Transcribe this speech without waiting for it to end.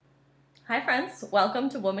Hi friends, welcome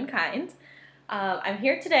to Womankind. I'm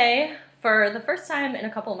here today for the first time in a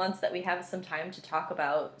couple months that we have some time to talk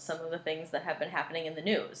about some of the things that have been happening in the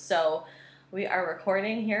news. So we are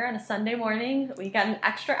recording here on a Sunday morning. We got an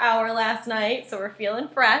extra hour last night, so we're feeling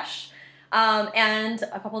fresh. And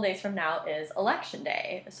a couple days from now is Election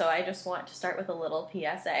Day. So I just want to start with a little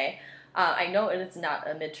PSA. I know it's not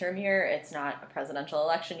a midterm year, it's not a presidential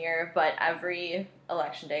election year, but every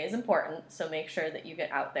election day is important, so make sure that you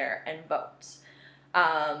get out there and vote.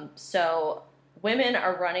 So women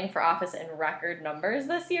are running for office in record numbers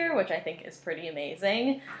this year, which I think is pretty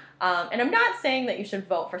amazing. And I'm not saying that you should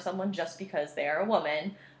vote for someone just because they are a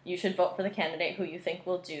woman. You should vote for the candidate who you think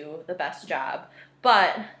will do the best job.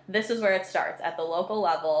 But this is where it starts, at the local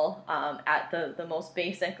level, at the most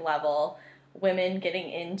basic level, women getting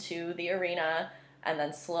into the arena and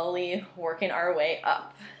then slowly working our way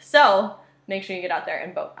up. So make sure you get out there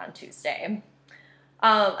and vote on Tuesday.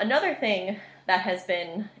 Another thing that has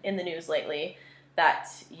been in the news lately that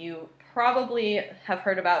you probably have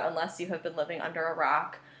heard about unless you have been living under a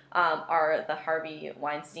rock are the Harvey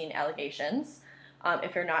Weinstein allegations.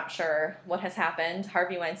 If you're not sure what has happened,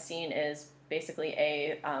 Harvey Weinstein is basically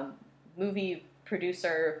a movie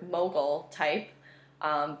producer mogul type,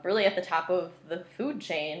 really at the top of the food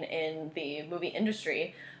chain in the movie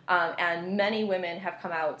industry. And many women have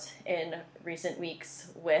come out in recent weeks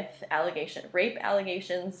with rape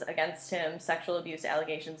allegations against him, sexual abuse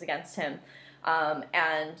allegations against him.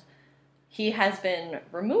 And he has been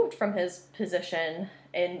removed from his position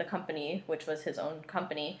in the company, which was his own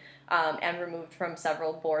company, and removed from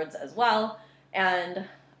several boards as well. And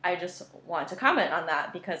I just want to comment on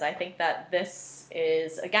that because I think that this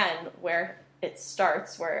is, again, where it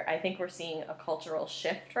starts, where I think we're seeing a cultural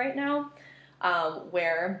shift right now,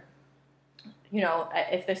 where,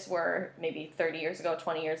 if this were maybe 30 years ago,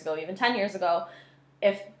 20 years ago, even 10 years ago,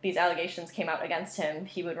 if these allegations came out against him,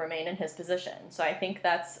 he would remain in his position. So I think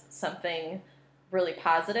that's something really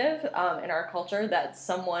positive in our culture, that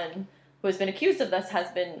someone who has been accused of this has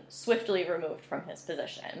been swiftly removed from his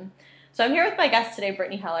position. So I'm here with my guest today,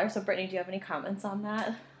 Brittany Heller. So Brittany, do you have any comments on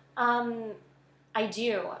that? I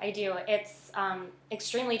do. It's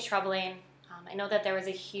extremely troubling. I know that there was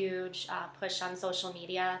a huge push on social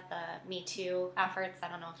media, the Me Too efforts. I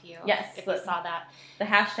don't know if you saw that. The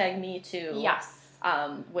hashtag Me Too. Yes.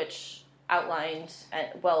 Which outlined,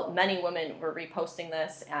 many women were reposting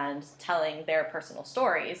this and telling their personal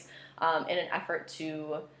stories in an effort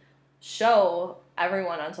to show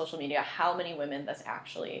everyone on social media how many women this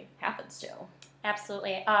actually happens to.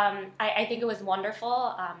 Absolutely. I think it was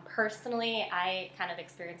wonderful. Personally, I kind of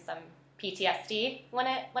experienced some PTSD when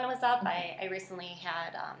it was up. I recently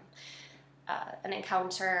had an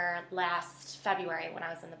encounter last February when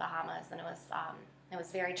I was in the Bahamas, and it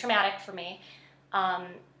was very traumatic for me.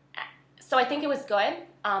 So I think it was good,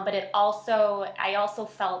 but I also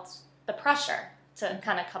felt the pressure to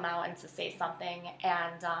kind of come out and to say something.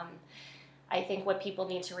 And I think what people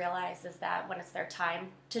need to realize is that when it's their time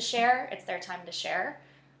to share, it's their time to share,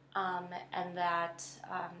 and that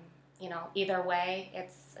either way,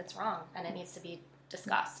 it's wrong and it needs to be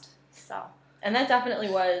discussed. So. And that definitely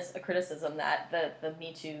was a criticism that the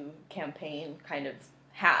Me Too campaign kind of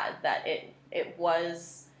had, that it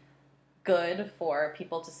was good for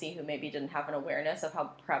people to see who maybe didn't have an awareness of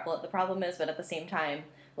how prevalent the problem is, but at the same time,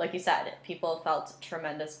 like you said, people felt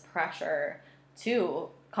tremendous pressure to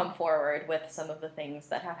come forward with some of the things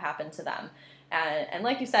that have happened to them. And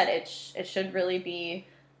like you said, it should really be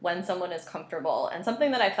when someone is comfortable. And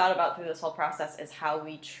something that I've thought about through this whole process is how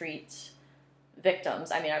we treat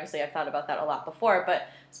victims. I mean, obviously I've thought about that a lot before, but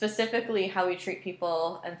specifically how we treat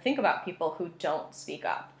people and think about people who don't speak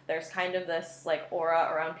up. There's kind of this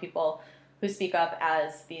aura around people who speak up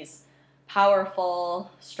as these powerful,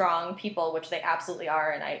 strong people, which they absolutely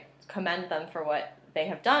are, and I commend them for what they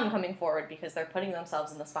have done coming forward, because they're putting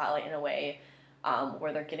themselves in the spotlight in a way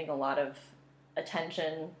where they're getting a lot of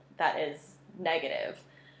attention that is negative.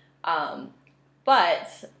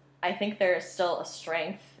 But I think there is still a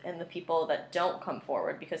strength in the people that don't come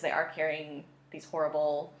forward, because they are carrying these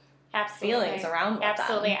horrible feelings around with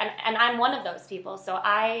Absolutely. them. And I'm one of those people. So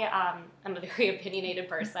I am a very opinionated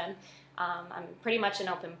person. I'm pretty much an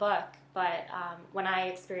open book. But when I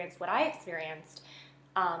experienced what I experienced,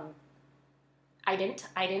 I didn't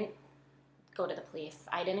go to the police.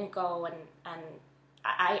 I didn't go and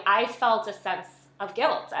I felt a sense of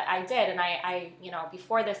guilt. I did. And I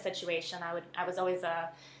before this situation, I was always a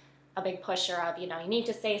big pusher of, you need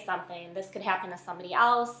to say something. This could happen to somebody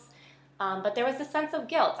else. But there was a sense of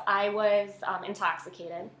guilt. I was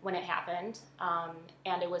intoxicated when it happened.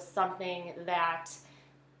 And it was something that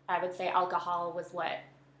I would say alcohol was what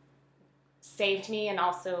saved me and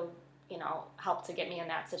also, helped to get me in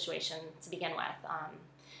that situation to begin with.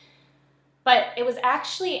 But it was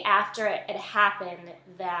actually after it happened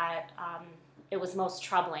that it was most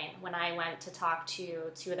troubling when I went to talk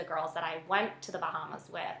to two of the girls that I went to the Bahamas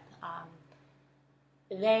with.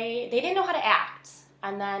 They didn't know how to act.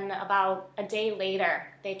 And then about a day later,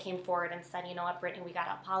 they came forward and said, you know what, Brittany, we got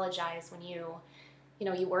to apologize when you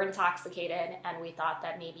were intoxicated, and we thought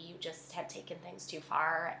that maybe you just had taken things too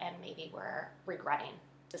far and maybe were regretting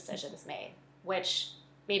decisions made, which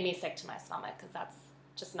made me sick to my stomach because that's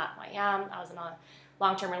just not who I am. I was in a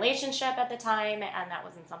long-term relationship at the time, and that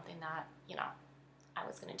wasn't something that, I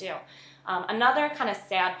was going to do. Another kind of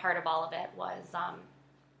sad part of all of it was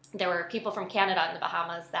there were people from Canada in the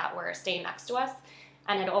Bahamas that were staying next to us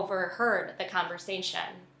and had overheard the conversation.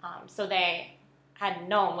 So they had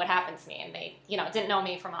known what happened to me, and they, didn't know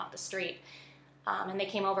me from off the street. And they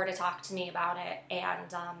came over to talk to me about it.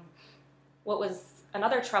 And what was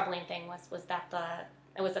another troubling thing was that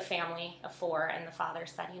it was a family of 4, and the father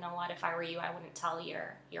said, you know what, if I were you, I wouldn't tell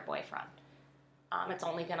your boyfriend. It's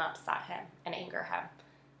only going to upset him and anger him.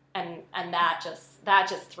 And that just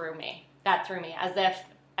threw me. That threw me as if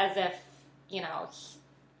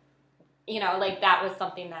like that was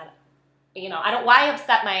something that, why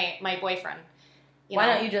upset my boyfriend? Why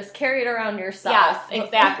don't you just carry it around yourself? Yes,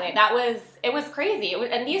 exactly. It was crazy.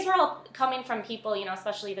 And these were all coming from people,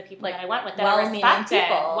 especially the people that I went with that I respected.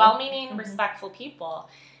 Well-meaning, respectful people.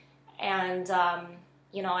 And,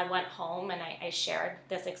 I went home and I shared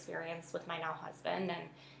this experience with my now husband, and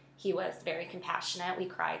he was very compassionate. We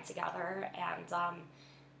cried together, and,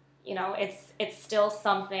 it's still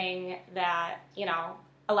something that,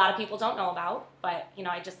 a lot of people don't know about, but,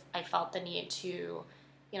 I felt the need to,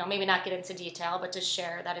 maybe not get into detail, but to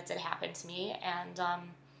share that it did happen to me.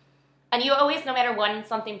 And you always, no matter when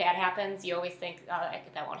something bad happens, you always think, oh,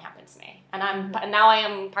 that won't happen to me. And now I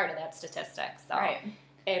am part of that statistic. So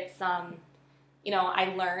it's,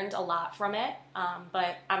 I learned a lot from it,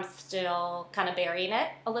 but I'm still kind of burying it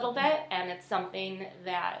a little bit. And it's something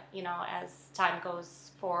that, as time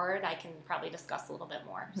goes forward, I can probably discuss a little bit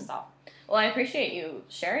more. So, well, I appreciate you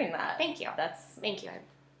sharing that. Thank you. Thank you.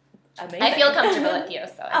 Amazing. I feel comfortable with you,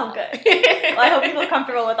 so. Oh, good. Well, I hope you feel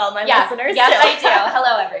comfortable with all my listeners, yes, too. I do.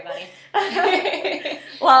 Hello, everybody.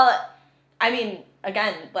 Well, I mean,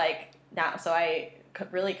 again, now, so I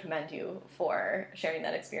really commend you for sharing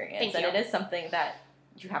that experience. Thank you. And it is something that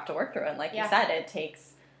you have to work through. And like you said, it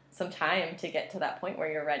takes some time to get to that point where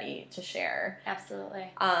you're ready to share. Absolutely.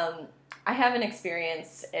 I have an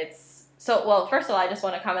experience. First of all, I just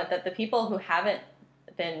want to comment that the people who haven't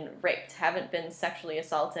been raped, haven't been sexually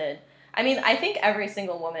assaulted. I mean, I think every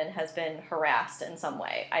single woman has been harassed in some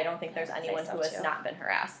way. I don't think there's anyone who has not been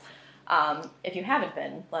harassed. If you haven't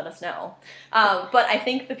been, let us know. But I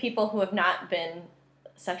think the people who have not been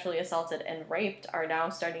sexually assaulted and raped are now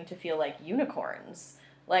starting to feel like unicorns.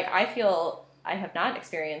 Like, I feel I have not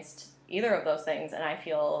experienced either of those things, and I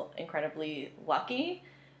feel incredibly lucky.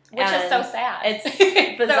 Which is so sad. It's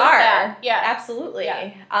bizarre. So sad. Yeah. Absolutely.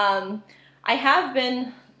 Yeah. I have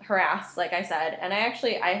been harassed, like I said, and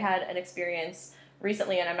I had an experience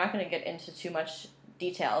recently, and I'm not going to get into too much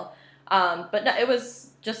detail, but no, it was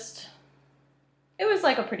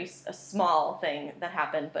like a small thing that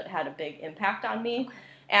happened, but had a big impact on me,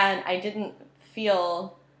 and I've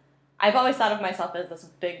always thought of myself as this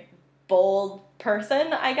big, bold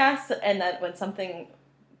person, I guess, and that when something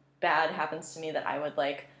bad happens to me that I would,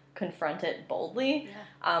 confront it boldly,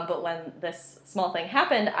 but when this small thing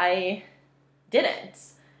happened, I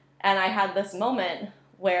didn't. And I had this moment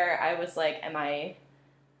where I was like, am I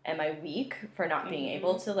weak for not being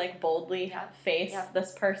able to boldly face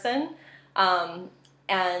this person?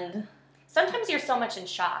 And sometimes you're so much in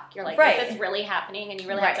shock. You're like, is this really happening? And you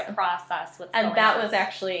really have to process what's going on. And that was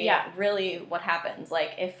actually really what happened.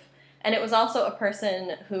 And it was also a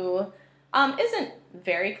person who isn't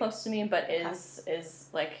very close to me, but is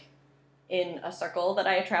in a circle that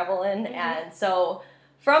I travel in. Mm-hmm. And so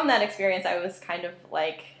from that experience, I was kind of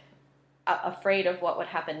afraid of what would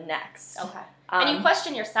happen next. Okay. And you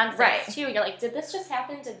question your senses too. You're like, did this just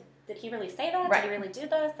happen? Did he really say that? Did he really do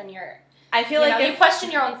this? And I feel you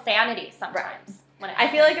question your own sanity sometimes. When it I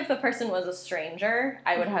feel like if the person was a stranger,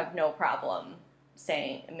 I would have no problem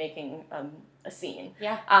making a scene.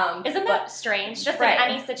 Yeah. Isn't that strange? Just in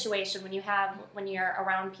any situation when you're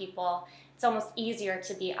around people, it's almost easier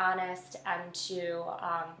to be honest and to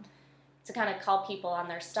kind of call people on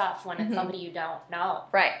their stuff when it's somebody you don't know.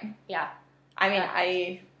 Right. Yeah. I mean,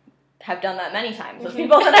 I have done that many times with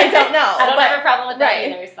people that I don't know. I don't have a problem with that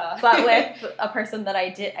either. So. But with a person that I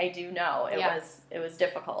do know, it was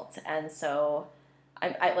difficult, and so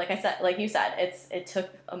like you said, it took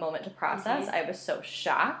a moment to process. I was so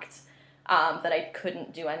shocked that I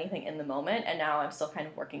couldn't do anything in the moment, and now I'm still kind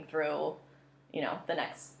of working through, the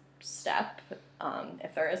next step,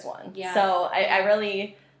 if there is one. Yeah. So I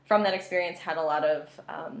really, from that experience, had a lot of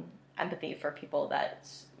empathy for people that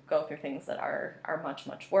go through things that are much,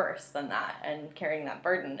 much worse than that, and carrying that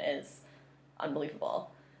burden is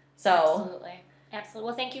unbelievable. So Absolutely.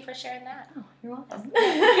 Well, thank you for sharing that. Oh, you're welcome.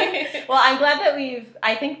 Well, I'm glad that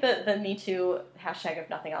I think that the Me Too hashtag, if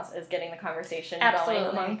nothing else, is getting the conversation going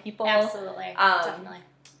among people. Absolutely. Definitely.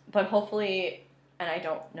 But hopefully, and I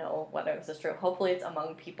don't know whether this is true, hopefully it's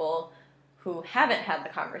among people who haven't had the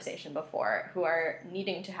conversation before, who are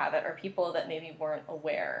needing to have it, or people that maybe weren't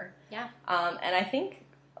aware. Yeah. And I think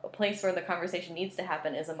a place where the conversation needs to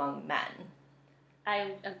happen is among men.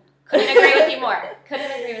 I couldn't agree with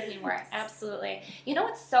you more. Absolutely. You know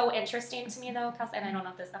what's so interesting to me, though, Kelsey, and I don't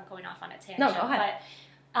know if I'm going off on a tangent. No, go ahead.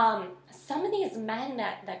 But some of these men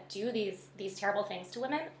that do these terrible things to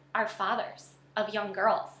women are fathers of young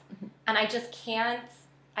girls. Mm-hmm. And I just can't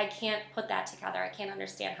put that together. I can't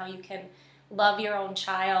understand how you can love your own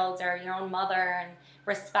child or your own mother and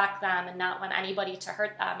respect them and not want anybody to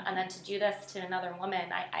hurt them, and then to do this to another woman.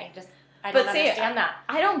 I don't understand that.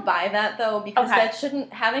 I don't buy that, though, because that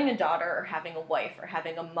shouldn't, having a daughter or having a wife or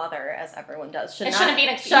having a mother, as everyone does, should still be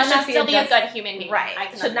a good human being. Right.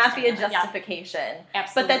 Should not be a justification. Yeah.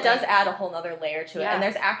 Absolutely. But that does add a whole other layer to it. And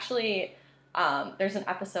there's actually, there's an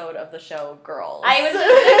episode of the show Girls. I was just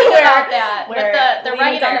thinking about that. Where the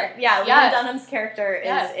writer. Lena Dunham's character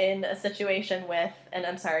is in a situation with, and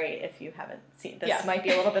I'm sorry if you haven't seen this, might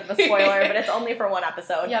be a little bit of a spoiler, but it's only for one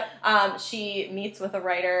episode. Yep. She meets with a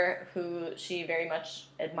writer who she very much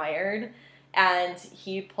admired, and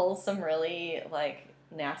he pulls some really,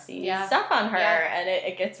 nasty stuff on her, and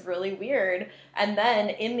it gets really weird. And then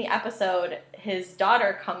in the episode, his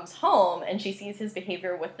daughter comes home, and she sees his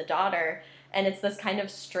behavior with the daughter, and it's this kind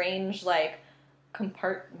of strange,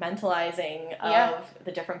 compartmentalizing of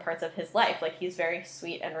the different parts of his life. He's very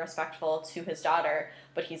sweet and respectful to his daughter,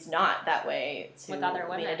 but he's not that way to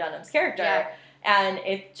Lena Dunham's character. Yeah. And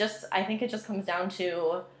I think it just comes down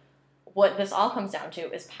to, what this all comes down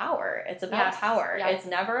to is power. It's about power. Yeah. It's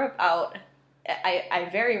never about, I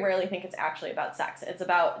very rarely think it's actually about sex. It's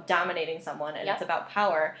about dominating someone, and it's about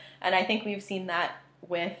power. And I think we've seen that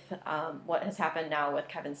with what has happened now with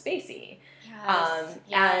Kevin Spacey.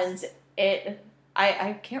 Yes. And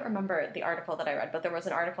I can't remember the article that I read, but there was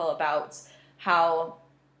an article about how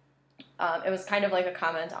it was kind of like a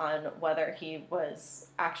comment on whether he was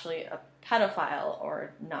actually a pedophile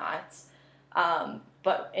or not.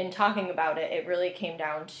 But in talking about it, it really came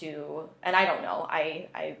down to, and I don't know,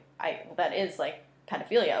 I that is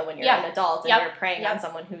pedophilia when you're an adult and you're preying on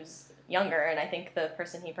someone who's younger. And I think the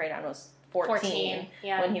person he preyed on was 14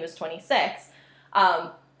 when he was 26.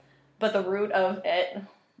 But the root of it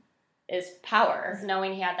is power. Is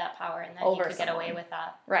knowing he had that power and that he could get away with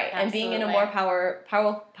that. Right. Absolutely. And being in a more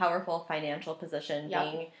powerful financial position,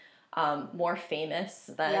 being more famous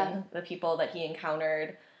than the people that he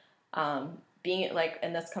encountered, being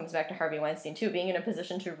and this comes back to Harvey Weinstein too, being in a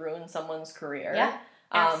position to ruin someone's career. Yeah,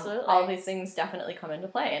 absolutely. All of these things definitely come into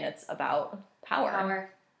play, and it's about power.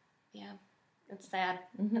 Yeah. It's sad.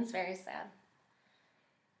 Mm-hmm. It's very sad.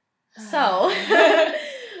 So,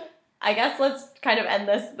 I guess let's kind of end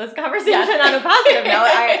this conversation on a positive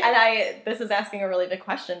note. This is asking a really big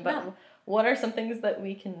question, but what are some things that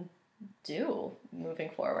we can do moving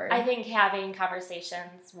forward? I think having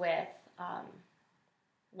conversations with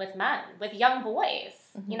men, with young boys,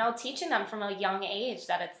 teaching them from a young age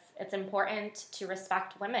that it's important to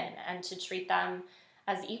respect women and to treat them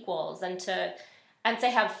as equals, and to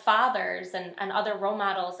have fathers and other role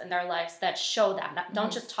models in their lives that show that.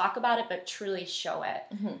 Don't just talk about it, but truly show it.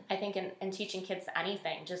 Mm-hmm. I think in teaching kids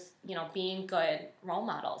anything, just, being good role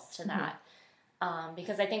models to that.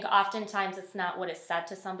 Because I think oftentimes it's not what is said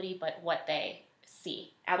to somebody, but what they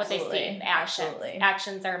see. Absolutely. What they see, actions. Absolutely.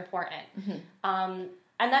 Actions are important. Mm-hmm.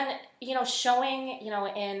 And then, showing,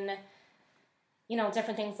 in,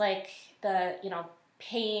 different things like the,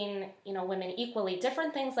 paying, women equally,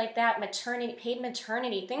 different things like that, paid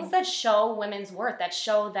maternity, things that show women's worth, that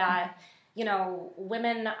show that,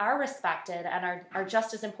 women are respected and are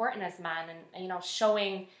just as important as men, and,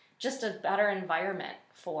 showing just a better environment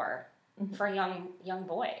for young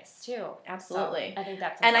boys too. Absolutely. So I think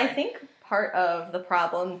that's important. And I think part of the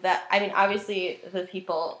problem that, obviously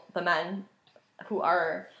the men who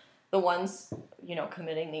are the ones,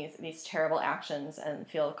 committing these terrible actions and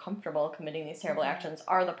feel comfortable committing these terrible actions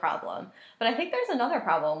are the problem. But I think there's another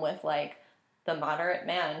problem with, the moderate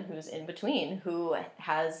man who's in between, who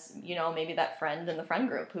has, you know, maybe that friend in the friend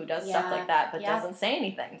group who does stuff like that, but doesn't say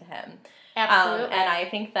anything to him. Absolutely. And I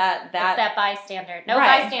think that it's that bystander. No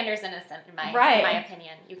bystander's innocent, in my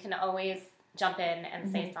opinion. You can always jump in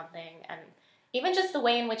and say something, and even just the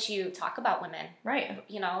way in which you talk about women. Right.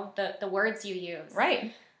 You know, the words you use.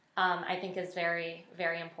 Right. I think is very,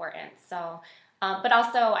 very important. So, but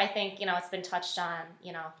also I think, you know, it's been touched on,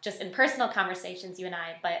 you know, just in personal conversations, you and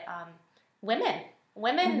I, but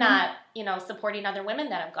women not, you know, supporting other women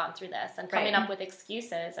that have gone through this and coming up with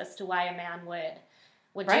excuses as to why a man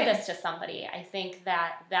would do this to somebody. I think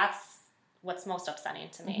that's what's most upsetting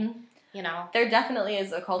to me, you know. There definitely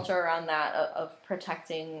is a culture around that of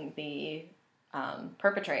protecting the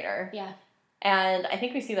perpetrator. Yeah. And I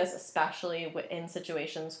think we see this especially in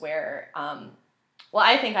situations where, well,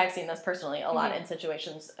 I think I've seen this personally a lot in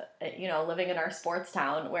situations, you know, living in our sports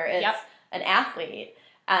town where it's an athlete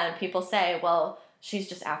and people say, well, she's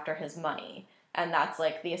just after his money. And that's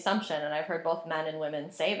like the assumption. And I've heard both men and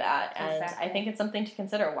women say that. And I think it's something to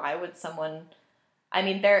consider. Why would someone... I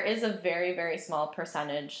mean, there is a very, very small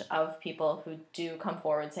percentage of people who do come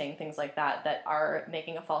forward saying things like that are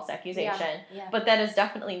making a false accusation. Yeah. But that is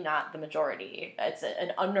definitely not the majority. It's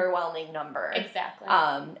an underwhelming number. Exactly.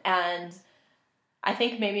 And I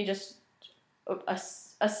think maybe just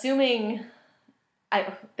assuming...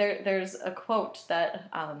 There's a quote that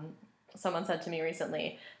someone said to me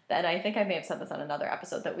recently, and I think I may have said this on another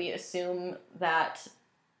episode, that we assume that,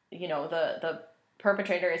 you know, the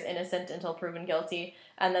perpetrator is innocent until proven guilty,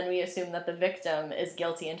 and then we assume that the victim is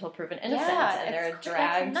guilty until proven innocent, and they're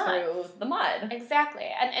dragged through the mud. Exactly.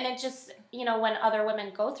 And it just, you know, when other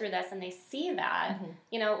women go through this and they see that,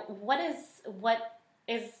 you know, what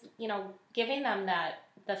is, you know, giving them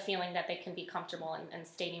the feeling that they can be comfortable in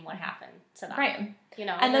stating what happened to them. Right. You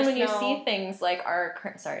know, and then when you see things like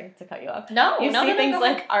sorry to cut you off. You see things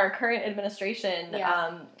like our current administration,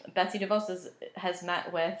 Betsy DeVos has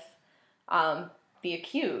met with the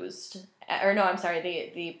accused, or no, I'm sorry,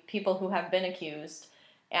 the people who have been accused,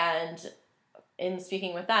 and in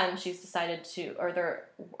speaking with them, she's decided to,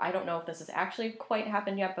 I don't know if this has actually quite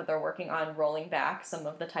happened yet, but they're working on rolling back some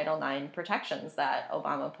of the Title IX protections that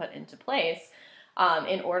Obama put into place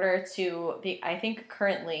in order to be, I think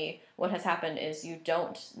currently what has happened is you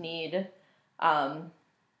don't need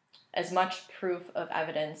as much proof of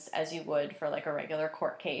evidence as you would for like a regular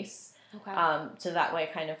court case. Okay. So that way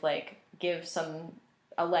kind of like give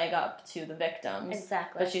a leg up to the victims.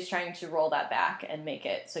 Exactly. But she's trying to roll that back and make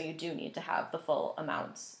it so you do need to have the full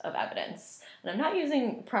amounts of evidence. And I'm not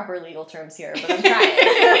using proper legal terms here, but I'm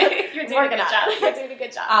trying. You're doing a good job. You're doing a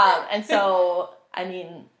good job. And so, I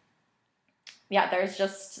mean, yeah, there's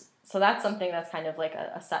just... So that's something that's kind of like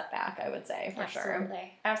a setback, I would say, for sure.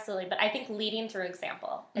 Absolutely. But I think leading through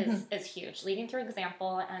example is huge. Leading through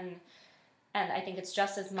example, and I think it's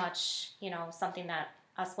just as much, you know, something that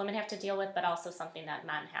us women have to deal with, but also something that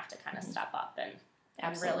men have to kind of step up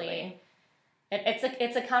and really...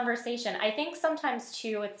 It's a conversation. I think sometimes,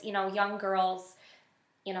 too, it's, you know, young girls,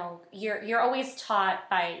 you know, you're always taught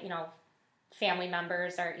by, you know, family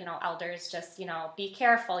members or, you know, elders, just, you know, be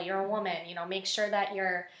careful, you're a woman, you know, make sure that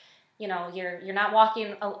you're not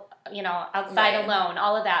walking, you know, outside alone,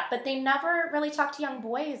 all of that. But they never really talk to young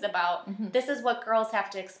boys about this is what girls have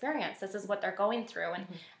to experience. This is what they're going through,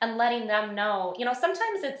 and letting them know, you know,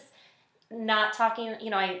 sometimes it's not talking, you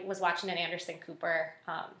know, I was watching an Anderson Cooper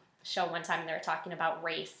show one time, and they were talking about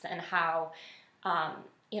race and how,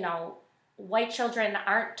 you know, white children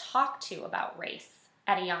aren't talked to about race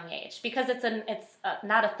at a young age because it's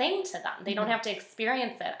not a thing to them. They don't have to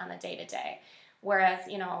experience it on a day-to-day. Whereas,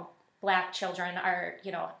 you know, black children are,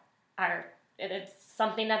 you know, it's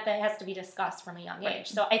something that has to be discussed from a young age.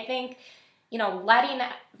 So I think, you know,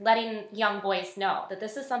 letting young boys know that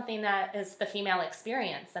this is something that is the female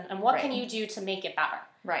experience, and what can you do to make it better?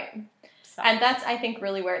 Right. So. And that's, I think,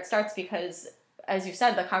 really where it starts because, as you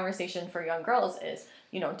said, the conversation for young girls is,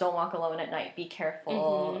 you know, don't walk alone at night, be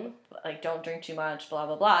careful, like, don't drink too much, blah,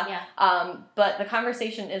 blah, blah. Yeah. But the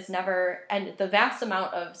conversation is never, and the vast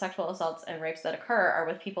amount of sexual assaults and rapes that occur are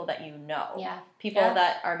with people that you know. Yeah. People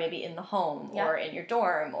that are maybe in the home or in your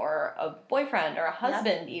dorm or a boyfriend or a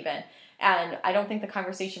husband even. And I think the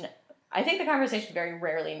conversation very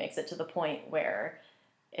rarely makes it to the point where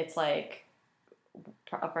it's like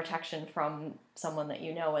a protection from someone that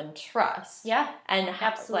you know and trust. Yeah, and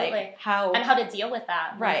absolutely. Like how to deal with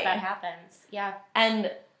that once that happens. Yeah.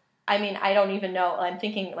 And I mean, I don't even know. I'm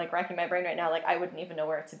thinking, like, racking my brain right now. Like, I wouldn't even know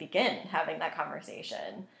where to begin having that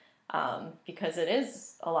conversation, because it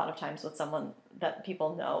is a lot of times with someone that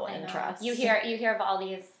people know and trust. You hear of all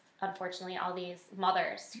these unfortunately all these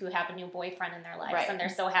mothers who have a new boyfriend in their lives, Right. and they're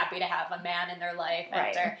so happy to have a man in their life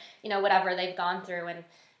Right. after, whatever they've gone through. And,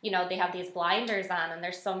 they have these blinders on, and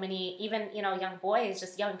there's so many, even, young boys,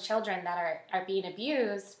 just young children that are being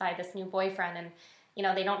abused by this new boyfriend. And,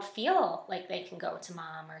 they don't feel like they can go to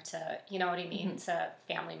mom or to, you know what I mean, to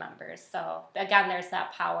family members. So again, there's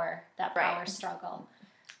that power Right. struggle.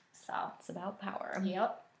 So It's about power.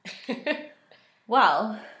 yep.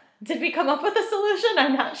 Well, did we come up with a solution?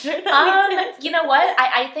 I'm not sure that we did. You know what?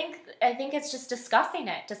 I think it's just discussing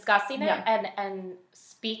it, Yeah. and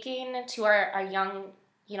speaking to our young,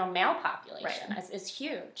 male population Right. is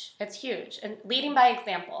huge. It's huge. And leading by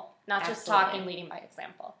example, not just Absolutely. talking, leading by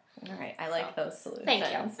example. All right, I like those solutions. Thank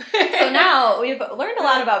you. So now we've learned a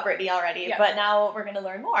lot about Brittany already, Yes. but now we're going to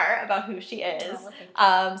learn more about who she is. Oh,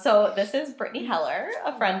 thank you. So this is Brittany Heller,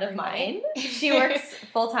 a friend of everybody. mine. She works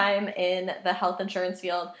full-time in the health insurance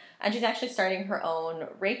field, and she's actually starting her own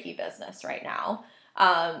Reiki business right now.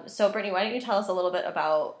 So Brittany, why don't you tell us a little bit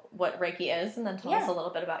about what Reiki is, and then tell us a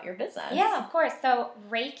little bit about your business. Yeah, of course. So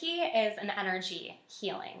Reiki is an energy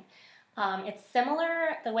healing. It's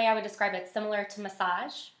similar, the way I would describe it, similar to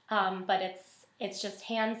massage, but it's just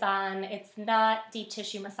hands-on. It's not deep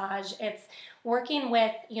tissue massage. It's working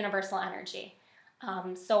with universal energy.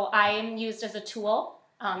 So I am used as a tool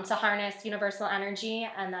to harness universal energy,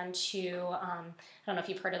 and then to, I don't know if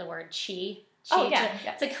you've heard of the word qi. Oh, yeah.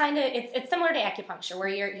 To kind of, it's similar to acupuncture, where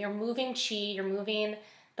you're moving qi, you're moving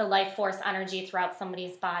the life force energy throughout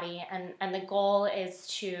somebody's body, and the goal is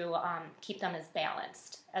to keep them as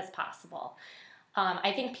balanced as possible.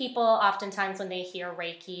 I think people oftentimes when they hear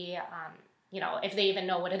Reiki, if they even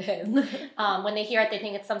know what it is, when they hear it, they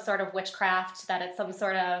think it's some sort of witchcraft, that it's some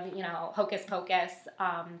sort of, hocus pocus,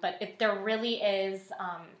 but there really is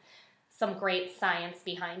some great science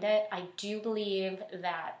behind it. I do believe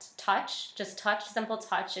that simple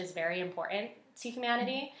touch is very important to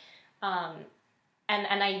humanity. And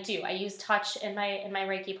I use touch in my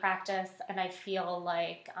Reiki practice, and I feel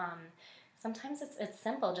like sometimes it's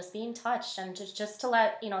simple, just being touched, and just to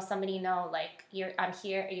let somebody know, like, you're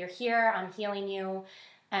here, I'm healing you,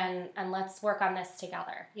 and let's work on this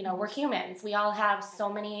together. We're humans. We all have so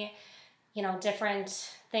many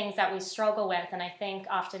different things that we struggle with, and I think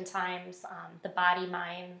oftentimes the body,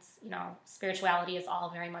 mind, spirituality is all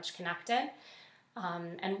very much connected.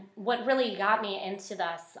 And what really got me into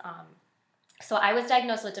this. So I was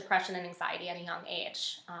diagnosed with depression and anxiety at a young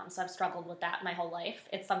age. So I've struggled with that my whole life.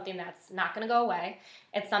 It's something that's not going to go away.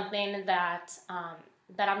 It's something that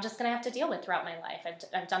I'm just going to have to deal with throughout my life.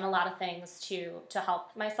 I've done a lot of things to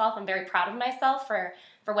help myself. I'm very proud of myself for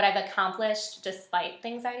what I've accomplished despite the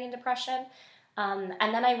anxiety and depression.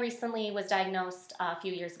 And then I recently was diagnosed a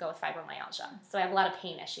few years ago with fibromyalgia. So I have a lot of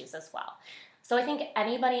pain issues as well. So I think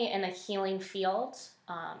anybody in the healing field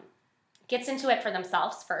gets into it for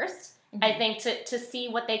themselves first. Mm-hmm. I think to see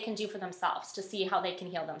what they can do for themselves, to see how they can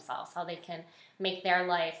heal themselves, how they can make their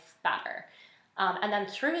life better. And then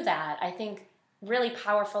through that, I think really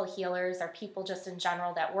powerful healers, are people just in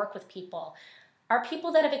general that work with people, are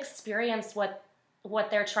people that have experienced what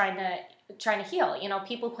they're trying to heal.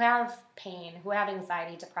 People who have pain, who have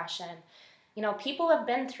anxiety, depression, people have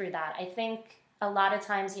been through that. I think a lot of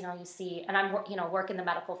times, you see, and I'm, work in the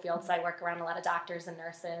medical field, so I work around a lot of doctors and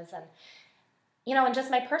nurses, and and just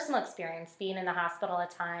my personal experience being in the hospital at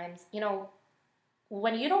times,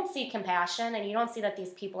 when you don't see compassion and you don't see that these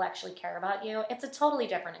people actually care about you, it's a totally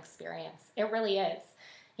different experience. It really is.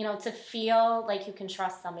 To feel like you can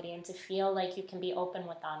trust somebody and to feel like you can be open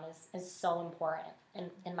with them is so important,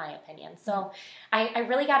 in my opinion. So I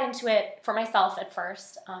really got into it for myself at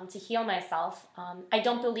first, to heal myself. I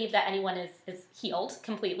don't believe that anyone is healed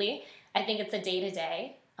completely. I think it's a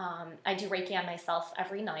day-to-day. I do Reiki on myself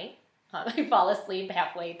every night. I fall asleep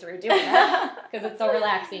halfway through doing it because it's so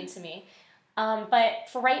relaxing to me. But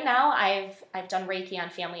for right now, I've done Reiki on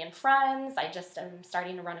family and friends. I just am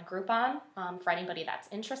starting to run a Groupon for anybody that's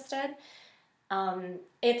interested.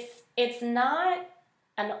 It's not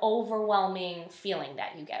an overwhelming feeling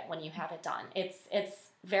that you get when you have it done. It's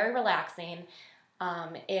very relaxing.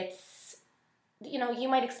 It's you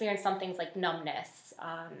might experience some things like numbness,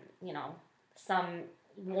 some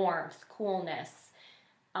warmth, coolness.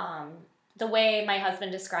 The way my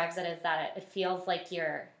husband describes it is that it feels like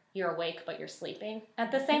you're awake but you're sleeping at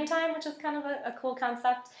the same time, which is kind of a cool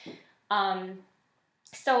concept.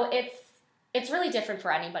 So it's really different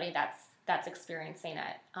for anybody that's experiencing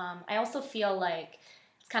it. I also feel like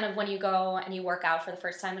it's kind of when you go and you work out for the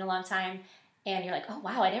first time in a long time, and you're like, oh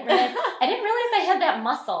wow, I didn't realize I had that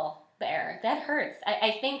muscle there. That hurts.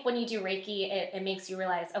 I think when you do Reiki, it makes you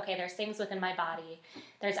realize, okay, there's things within my body.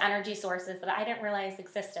 There's energy sources that I didn't realize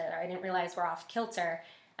existed, or I didn't realize were off kilter.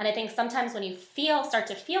 And I think sometimes when you start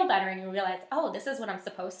to feel better and you realize, oh, this is what I'm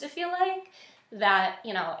supposed to feel like, that,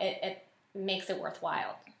 it makes it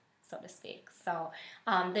worthwhile, so to speak. So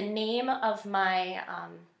the name of my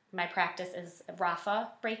my practice is Rafa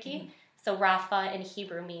Reiki. Mm-hmm. So Rafa in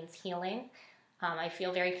Hebrew means healing. I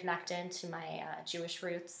feel very connected to my Jewish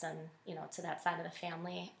roots and, to that side of the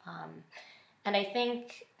family. And I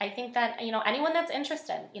think that, anyone that's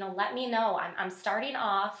interested, let me know. I'm starting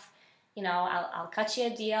off, I'll cut you a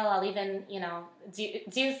deal. I'll even,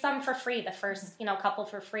 do some for free, the first, couple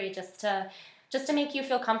for free, just to make you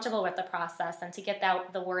feel comfortable with the process and to get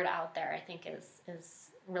the word out there, I think is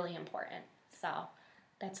really important. So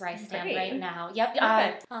that's where I stand right now. Yep.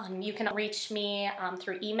 You can reach me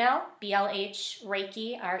through email,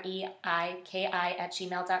 blhreiki, reiki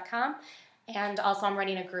 @gmail.com. And also I'm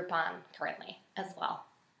running a Groupon currently as well.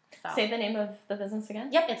 So. Say the name of the business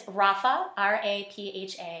again? Yep, it's Rapha, Rapha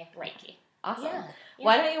Reiki. Awesome. Yeah.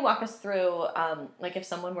 Why don't you walk us through, if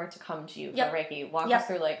someone were to come to you for Reiki, walk us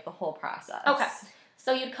through, the whole process. Okay.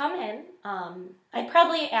 So you'd come in. I'd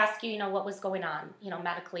probably ask you, what was going on,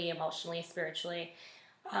 medically, emotionally, spiritually.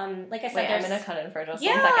 Like I said, I'm going to cut in for just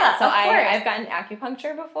 1 second. So I've gotten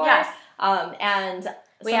acupuncture before. Yes. And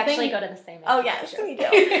we actually go to the same. Oh, yes, we do.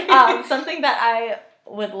 Something that I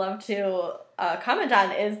would love to comment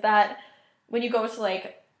on is that when you go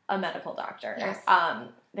to, a medical doctor, yes.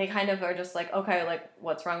 They kind of are just okay,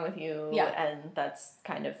 what's wrong with you? Yeah. And that's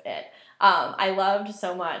kind of it. I loved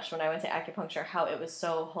so much when I went to acupuncture how it was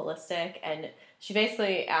so holistic, and she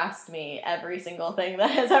basically asked me every single thing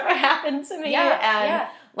that has ever happened to me. Yeah,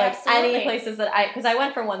 absolutely. Any places that because I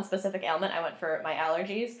went for one specific ailment, I went for my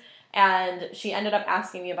allergies, and she ended up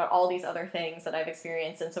asking me about all these other things that I've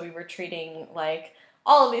experienced, and so we were treating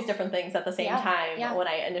all of these different things at the same time when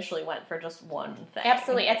I initially went for just one thing.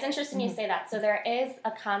 Absolutely. It's interesting you say that. So there is a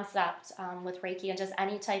concept with Reiki and just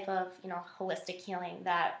any type of, holistic healing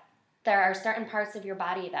that there are certain parts of your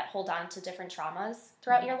body that hold on to different traumas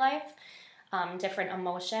throughout your life, different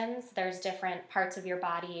emotions. There's different parts of your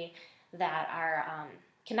body that are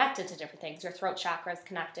connected to different things. Your throat chakra is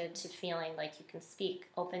connected to feeling like you can speak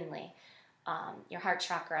openly. Your heart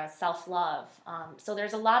chakra, self-love. So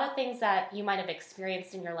there's a lot of things that you might have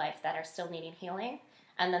experienced in your life that are still needing healing.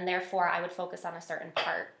 And then therefore I would focus on a certain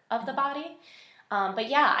part of the body. But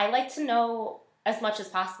yeah, I like to know as much as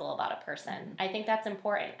possible about a person. I think that's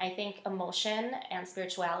important. I think emotion and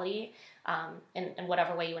spirituality, in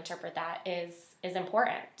whatever way you interpret that, is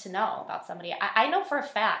important to know about somebody. I know for a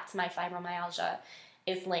fact my fibromyalgia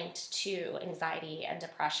is linked to anxiety and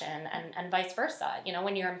depression and vice versa.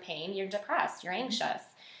 When you're in pain, you're depressed, you're anxious.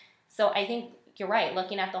 So I think you're right.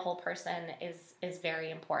 Looking at the whole person is very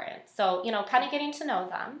important. So, kind of getting to know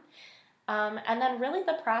them. And then really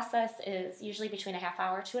the process is usually between a half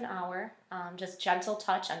hour to an hour, just gentle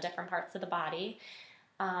touch on different parts of the body.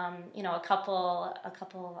 A couple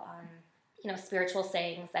spiritual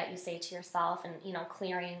sayings that you say to yourself and,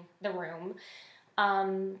 clearing the room.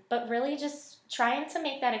 But really just trying to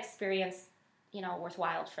make that experience,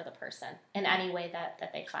 worthwhile for the person in any way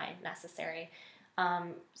that they find necessary.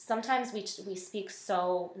 Sometimes we speak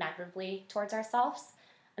so negatively towards ourselves.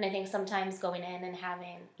 And I think sometimes going in and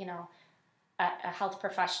having, a health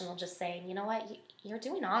professional just saying, you know what, you're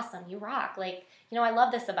doing awesome. You rock. I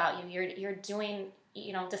love this about you. You're doing,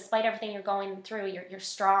 despite everything you're going through, you're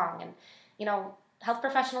strong. And, health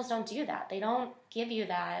professionals don't do that. They don't give you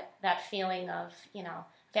that feeling of,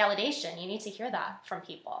 validation. You need to hear that from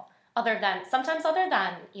people other than,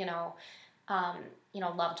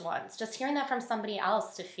 loved ones. Just hearing that from somebody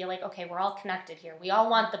else to feel like, okay, we're all connected here. We all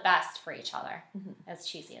want the best for each other. As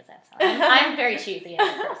cheesy as that sounds. I'm very cheesy as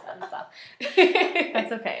a person, so.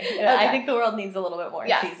 That's okay. I think the world needs a little bit more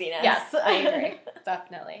cheesiness. Yes, I agree.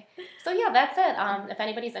 Definitely. So yeah, that's it. If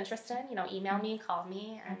anybody's interested, email me, call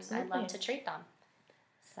me, and Absolutely. I'd love to treat them.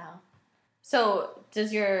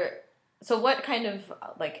 So what kind of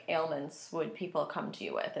ailments would people come to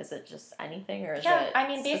you with? Is it just anything, or is it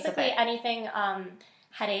basically specific? Anything,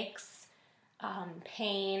 headaches,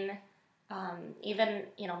 pain, even,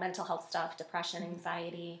 mental health stuff, depression,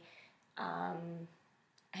 anxiety,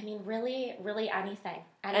 really, really anything.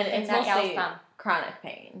 And it's that mostly them. Chronic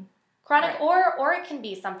pain. Chronic, right. or it can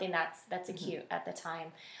be something that's acute at the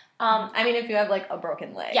time. If you have a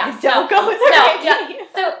broken leg, don't go to Reiki. Yeah.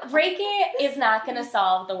 So Reiki is not going to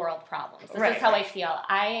solve the world problems. This is how I feel.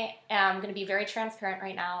 I am going to be very transparent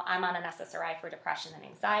right now. I'm on an SSRI for depression and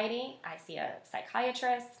anxiety. I see a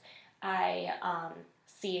psychiatrist. I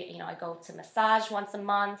I go to massage once a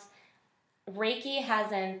month. Reiki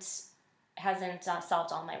hasn't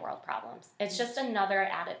solved all my world problems. It's just another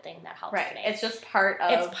added thing that helps right. me. It's just part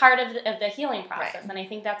of... It's part of the healing process. Right. And I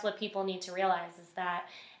think that's what people need to realize is that,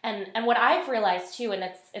 and what I've realized too, and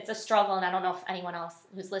it's a struggle, and I don't know if anyone else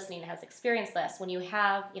who's listening has experienced this, when you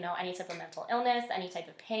have, any type of mental illness, any type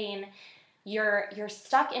of pain, you're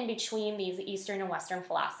stuck in between these Eastern and Western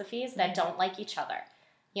philosophies that don't like each other.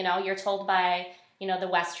 You're told by, the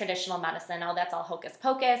West traditional medicine, oh, that's all hocus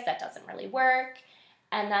pocus, that doesn't really work.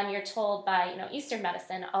 And then you're told by, Eastern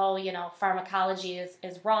medicine, oh, pharmacology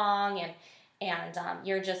is wrong, and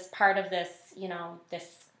you're just part of this,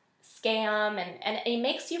 this scam, and it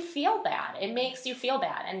makes you feel bad. It makes you feel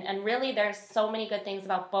bad. And really there's so many good things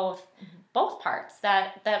about both parts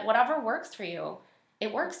that whatever works for you,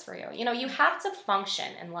 it works for you. You have to function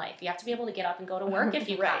in life. You have to be able to get up and go to work if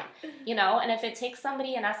you right. can, and if it takes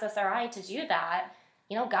somebody in SSRI to do that,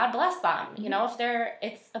 God bless them.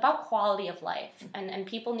 It's about quality of life, and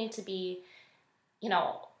people need to be,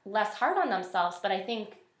 less hard on themselves. But I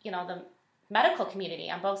think, the medical community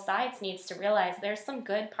on both sides needs to realize there's some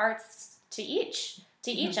good parts to each,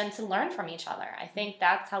 and to learn from each other. I think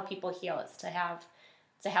that's how people heal, is to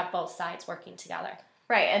have both sides working together.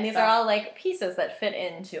 Right, and these are all like pieces that fit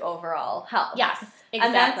into overall health. Yes,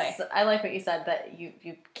 exactly. And I like what you said, that you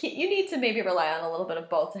need to maybe rely on a little bit of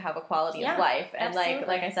both to have a quality of life. And absolutely.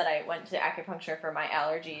 like I said, I went to acupuncture for my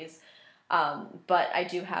allergies, but I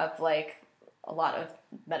do have like a lot of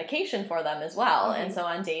medication for them as well. Mm-hmm. And so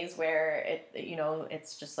on days where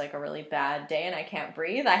it's just like a really bad day and I can't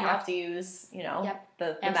breathe, I have to use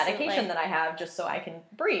the medication that I have just so I can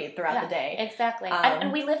breathe throughout the day. Exactly.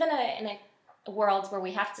 And we live in a world where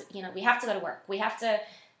we have to go to work. We have to,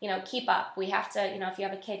 keep up. We have to, if you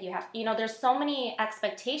have a kid, you have, there's so many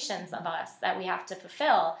expectations of us that we have to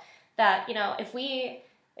fulfill that,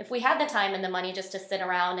 if we had the time and the money just to sit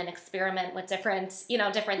around and experiment with different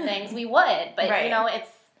things, we would. But, right.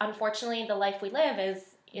 It's unfortunately the life we live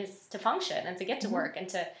is to function and to get to work and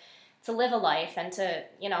to live a life and to,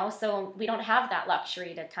 so we don't have that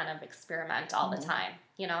luxury to kind of experiment all the time,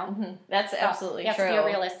 That's absolutely true. You have to be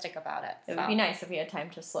realistic about it. It would be nice if we had time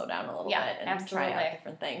to slow down a little bit and absolutely. try out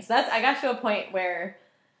different things. I got to a point where,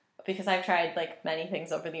 because I've tried like many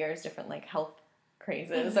things over the years, different like health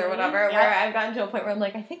crazes or whatever, where I've gotten to a point where I'm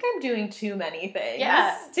like, I think I'm doing too many things.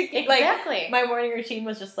 Yeah, exactly. My morning routine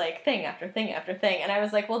was just like thing after thing after thing. And I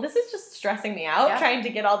was like, well, this is just stressing me out, trying to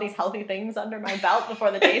get all these healthy things under my belt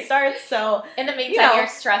before the day starts. So in the meantime, you're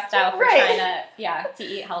stressed out for trying to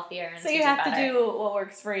eat healthier. And so you have to do what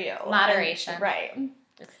works for you. Moderation. Right.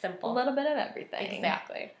 It's simple. A little bit of everything.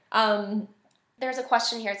 Exactly. There's a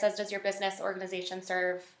question here. It says, does your business organization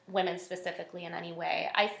serve women specifically in any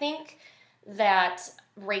way? I think that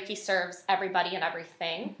Reiki serves everybody and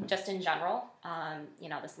everything, just in general.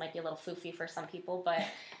 This might be a little foofy for some people, but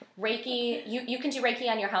Reiki, you can do Reiki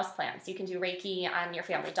on your houseplants. You can do Reiki on your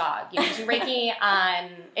family dog. You can do Reiki on,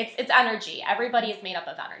 it's energy. Everybody is made up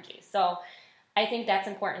of energy. So I think that's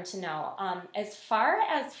important to know. As far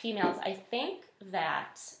as females, I think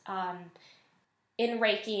that in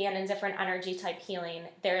Reiki and in different energy type healing,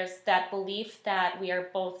 there's that belief that we are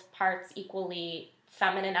both parts equally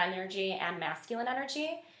feminine energy and masculine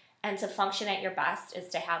energy, and to function at your best is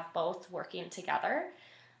to have both working together.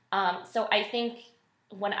 So I think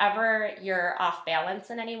whenever you're off balance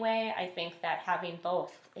in any way, I think that having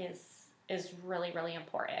both is really, really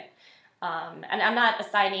important. And I'm not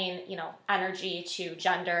assigning, energy to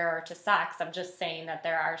gender or to sex. I'm just saying that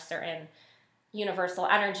there are certain universal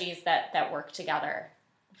energies that work together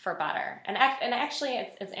for better. And actually,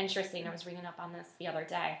 it's interesting. I was reading up on this the other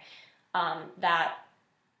day. That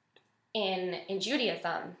in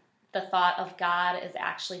Judaism, the thought of God is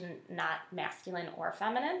actually not masculine or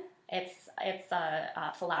feminine. It's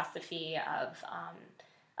a philosophy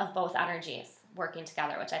of both energies working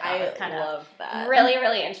together, which I thought was kind of really,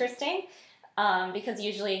 really interesting. Because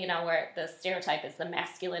usually, where the stereotype is the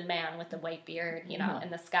masculine man with the white beard, in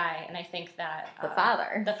the sky, and I think that the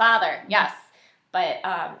father, yes. But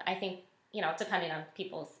I think depending on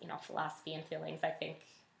people's philosophy and feelings, I think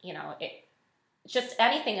just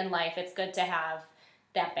anything in life, it's good to have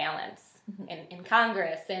that balance in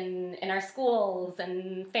Congress, in our schools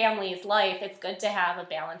and families' life. It's good to have a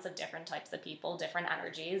balance of different types of people, different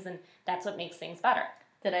energies, and that's what makes things better.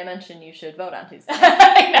 Did I mention you should vote on Tuesday?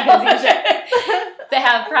 Because you should. To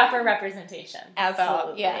have proper representation.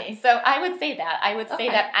 Absolutely. So I would say that. I would say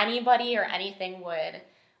that anybody or anything would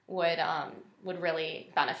really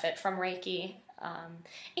benefit from Reiki.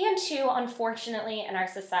 And two, unfortunately, in our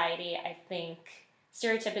society, I think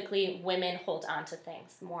stereotypically women hold on to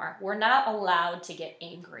things more. We're not allowed to get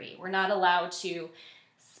angry. We're not allowed to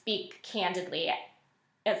speak candidly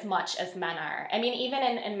as much as men are. I mean, even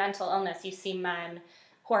in mental illness, you see men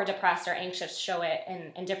who are depressed or anxious show it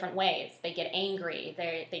in different ways. They get angry.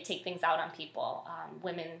 They take things out on people.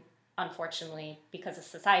 Women, unfortunately, because of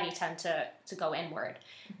society, tend to go inward.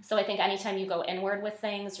 So I think anytime you go inward with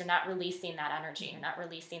things, you're not releasing that energy. You're not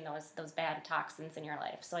releasing those bad toxins in your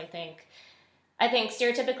life. So I think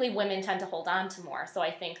stereotypically women tend to hold on to more. So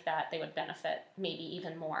I think that they would benefit maybe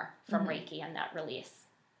even more from Reiki and that release.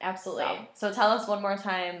 Absolutely. So tell us one more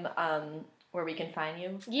time where we can find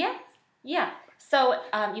you. Yeah. So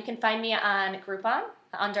you can find me on Groupon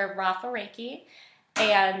under Rafa Reiki,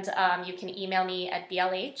 and you can email me at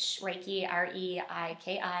blhreiki,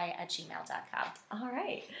 reiki@gmail.com. All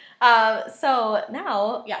right. So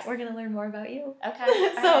now we're going to learn more about you.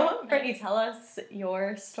 Okay. So Brittany, tell us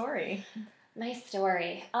your story. My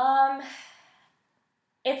story.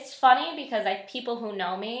 It's funny because people who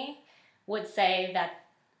know me would say that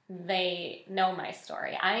they know my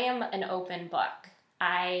story. I am an open book.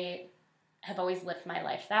 I have always lived my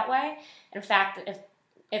life that way. In fact,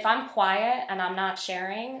 if I'm quiet and I'm not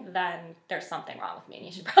sharing, then there's something wrong with me, and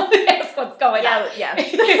you should probably ask what's going on. Yeah.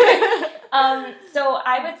 So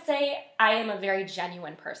I would say I am a very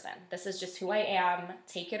genuine person. This is just who I am.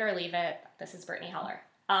 Take it or leave it. This is Brittany Heller.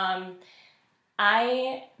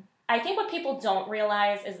 I think what people don't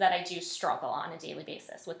realize is that I do struggle on a daily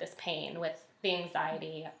basis with this pain, with the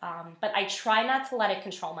anxiety, but I try not to let it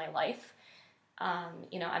control my life.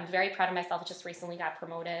 I'm very proud of myself. I just recently got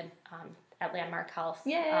promoted at Landmark Health.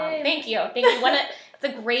 Yay! Thank you. It's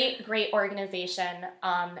a great organization,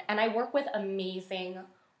 and I work with amazing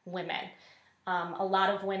women. A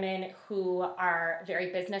lot of women who are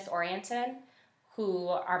very business oriented, who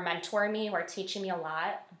are mentoring me, who are teaching me a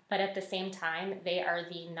lot, but at the same time, they are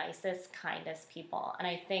the nicest, kindest people. And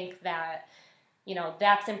I think that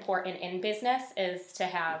that's important in business, is to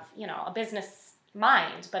have, a business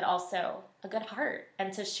mind, but also a good heart,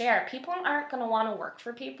 and to share. People aren't going to want to work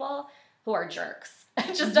for people who are jerks.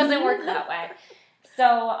 It just doesn't work that way. So,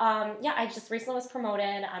 I just recently was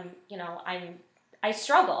promoted. I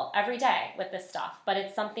struggle every day with this stuff, but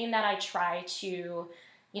it's something that I try to,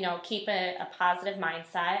 keep a positive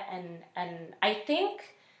mindset. And I think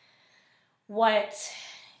what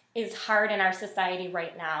is hard in our society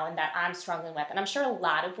right now, and that I'm struggling with, and I'm sure a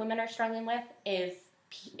lot of women are struggling with, is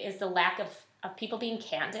the lack of people being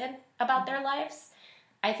candid about their lives.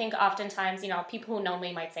 I think oftentimes, people who know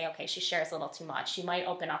me might say, okay, she shares a little too much. She might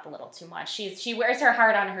open up a little too much. She wears her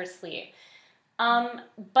heart on her sleeve.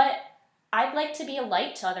 But I'd like to be a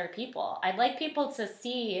light to other people. I'd like people to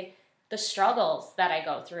see the struggles that I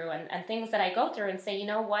go through and things that I go through and say, you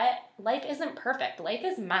know what? Life isn't perfect. Life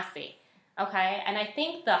is messy. Okay? And I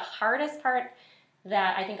think the hardest part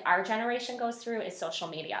that I think our generation goes through is social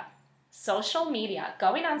media.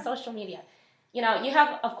 Going on social media. You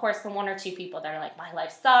have, of course, the one or two people that are like, my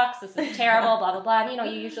life sucks, this is terrible, blah, blah, blah.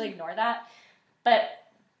 And, you usually ignore that. But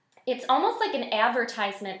it's almost like an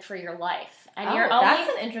advertisement for your life. And that's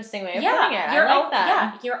an interesting way of putting it. I like that.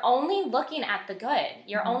 Yeah, you're only looking at the good.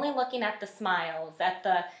 You're only looking at the smiles, at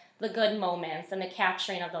the good moments and the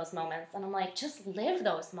capturing of those moments. And I'm like, just live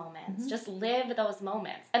those moments. Just live those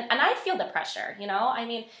moments. And I feel the pressure, I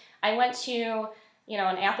mean, I went to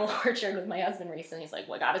an apple orchard with my husband recently. He's like,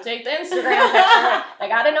 well, I got to take the Instagram picture. I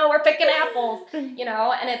got to know we're picking apples, and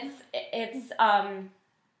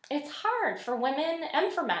it's hard for women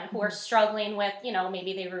and for men who are struggling with,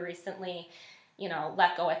 maybe they were recently,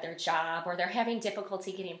 let go at their job, or they're having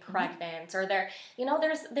difficulty getting pregnant, or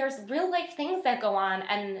there's real life things that go on.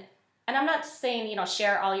 And I'm not saying,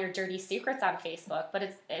 share all your dirty secrets on Facebook, but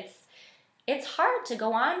it's hard to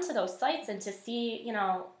go on to those sites and to see,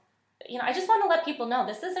 I just want to let people know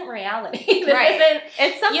this isn't reality. This isn't.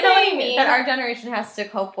 It's something that our generation has to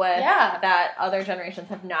cope with that other generations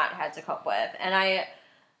have not had to cope with. And I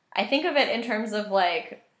think of it in terms of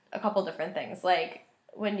like a couple different things. Like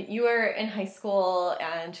when you were in high school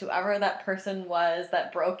and whoever that person was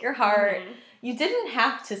that broke your heart, you didn't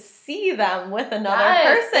have to see them with another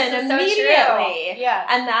person immediately. So yeah.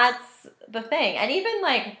 And that's the thing. And even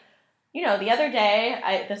like, the other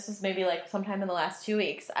day, this was maybe like sometime in the last 2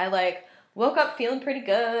 weeks, I woke up feeling pretty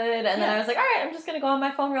good, and then I was like, all right, I'm just going to go on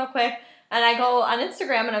my phone real quick, and I go on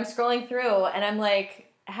Instagram, and I'm scrolling through, and I'm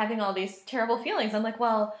like having all these terrible feelings. I'm like,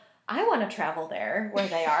 well, I want to travel there where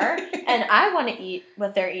they are, and I want to eat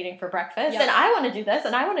what they're eating for breakfast, and I want to do this,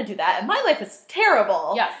 and I want to do that, and my life is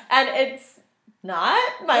terrible. Yes. And it's not.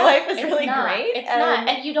 My life is really great. It's not.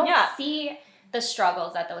 And you don't see the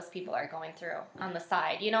struggles that those people are going through on the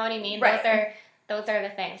side. You know what I mean? Right. Those are the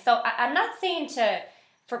things. So I'm not saying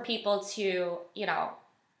for people to,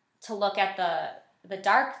 to look at the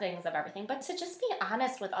dark things of everything, but to just be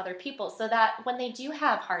honest with other people so that when they do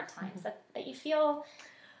have hard times, that you feel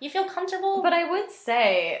comfortable. But I would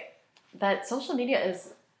say that social media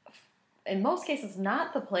is, in most cases,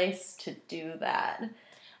 not the place to do that.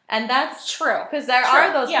 And that's true. Because there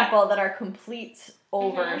are those people that are complete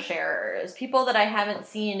oversharers. People that I haven't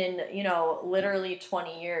seen in, literally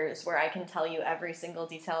 20 years where I can tell you every single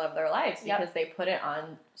detail of their lives because they put it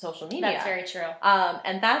on social media. That's very true.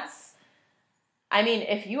 And that's,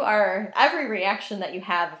 if you are, every reaction that you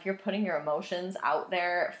have, if you're putting your emotions out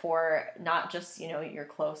there for not just, your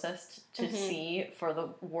closest to see, for the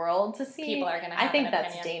world to see, people are going to have I think an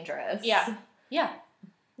that's opinion. dangerous. Yeah. Yeah.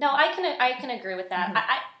 No, I can agree with that.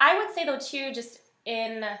 I would say, though, too, just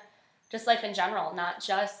life in general, not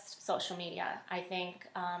just social media. I think,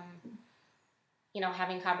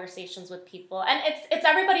 having conversations with people, and it's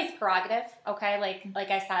everybody's prerogative, okay? Like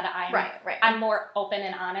I said, I'm more open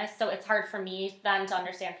and honest, so it's hard for me then to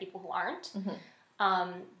understand people who aren't.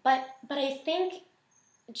 But I think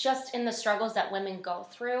just in the struggles that women go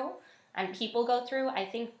through and people go through, I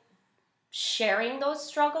think sharing those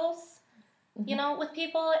struggles with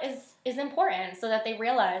people is important so that they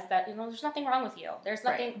realize that, there's nothing wrong with you. There's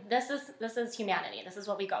nothing, this is humanity. This is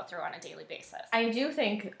what we go through on a daily basis. I do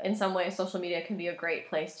think in some ways social media can be a great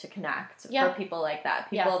place to connect for people like that.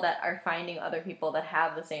 People that are finding other people that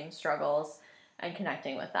have the same struggles and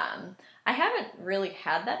connecting with them. I haven't really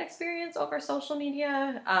had that experience over social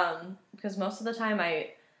media because most of the time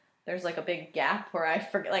there's like a big gap where I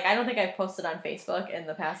forget, I don't think I've posted on Facebook in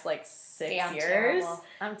the past 6 years.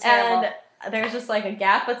 I'm terrible. And there's just a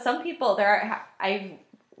gap, but some people I've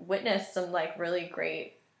witnessed some really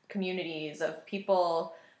great communities of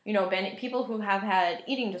people, people who have had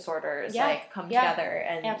eating disorders come together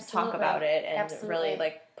and talk about it and really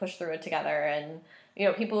push through it together, and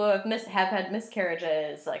people who have had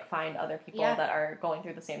miscarriages find other people that are going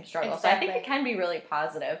through the same struggle. Exactly. So I think it can be really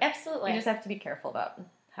positive. Absolutely. You just have to be careful about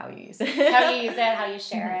how you use it. How you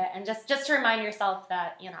share it, and just to remind yourself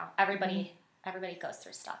that everybody goes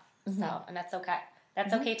through stuff. So, and that's okay.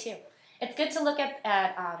 That's okay too. It's good to look at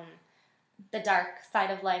the dark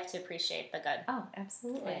side of life to appreciate the good. Oh,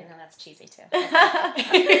 absolutely. I know that's cheesy too.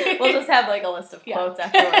 We'll just have a list of quotes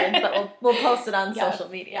afterwards that we'll post it on social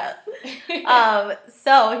media.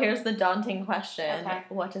 So here's the daunting question. Okay.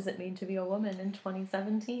 What does it mean to be a woman in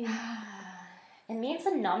 2017? It means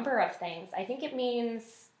a number of things. I think it means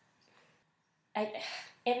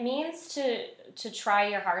to try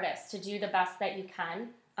your hardest, to do the best that you can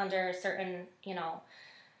under certain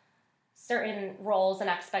roles and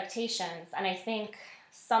expectations. And I think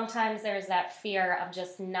sometimes there's that fear of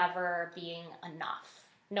just never being enough,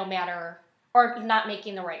 no matter, or not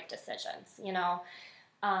making the right decisions,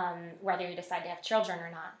 whether you decide to have children or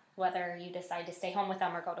not, whether you decide to stay home with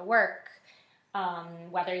them or go to work,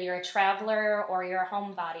 whether you're a traveler or you're a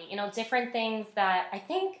homebody, different things that I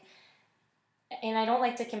think, and I don't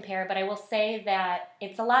like to compare, but I will say that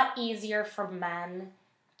it's a lot easier for men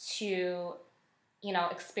to,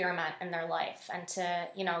 experiment in their life and to,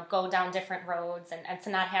 go down different roads and to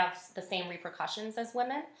not have the same repercussions as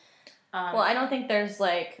women. Well, I don't think there's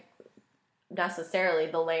necessarily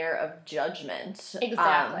the layer of judgment.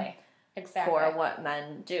 Exactly. For what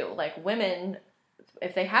men do. Women,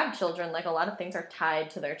 if they have children, a lot of things are tied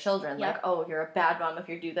to their children. Yep. Oh, you're a bad mom if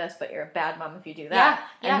you do this, but you're a bad mom if you do that.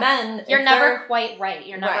 Yeah. And men, you're never quite right.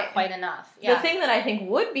 You're never quite enough. Yeah. The thing that I think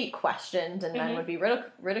would be questioned and men would be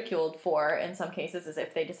ridiculed for in some cases is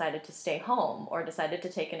if they decided to stay home or decided to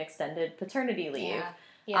take an extended paternity leave.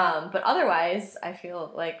 Yeah. But otherwise, I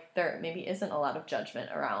feel like there maybe isn't a lot of judgment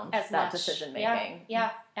around that decision making. Yeah,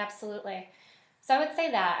 absolutely. So I would say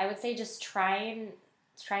that. I would say just trying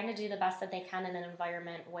to do the best that they can in an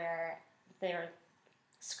environment where they're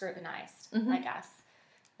scrutinized, I guess,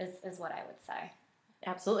 is what I would say.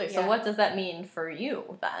 Absolutely. So what does that mean for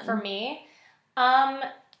you then? For me,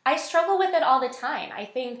 I struggle with it all the time. I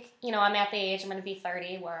think, I'm at the age, I'm going to be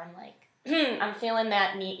 30, where I'm I'm feeling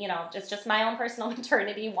that need, just my own personal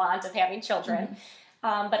maternity want of having children,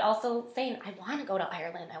 but also saying, I want to go to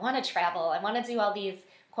Ireland, I want to travel, I want to do all these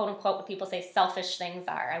quote unquote, what people say selfish things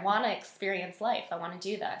are. I want to experience life. I want to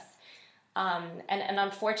do this. And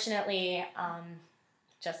unfortunately,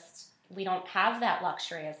 just we don't have that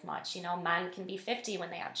luxury as much. Men can be 50 when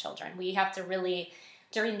they have children. We have to really,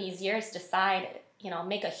 during these years, decide,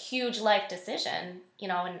 make a huge life decision, in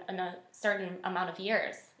a certain amount of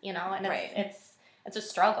years, and it's a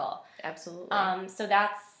struggle. Absolutely. So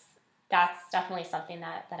that's definitely something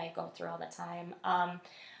that I go through all the time.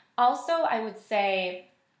 Also, I would say,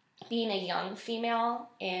 being a young female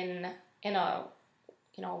in a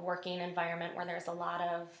working environment where there's a lot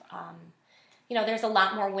of there's a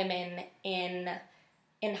lot more women in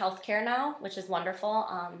healthcare now, which is wonderful.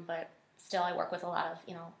 But still, I work with a lot of,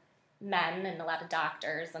 men and a lot of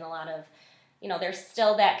doctors and a lot of, there's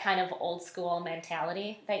still that kind of old school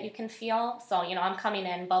mentality that you can feel. So, I'm coming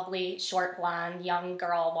in bubbly, short, blonde, young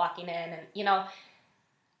girl walking in, and,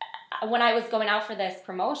 when I was going out for this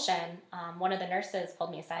promotion, one of the nurses pulled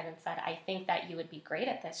me aside and said, I think that you would be great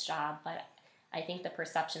at this job, but I think the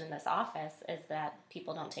perception in this office is that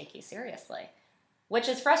people don't take you seriously, which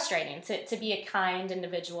is frustrating to be a kind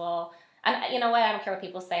individual. And you know what? I don't care what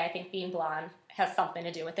people say. I think being blonde has something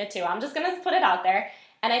to do with it too. I'm just going to put it out there.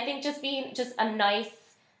 And I think just being just a nice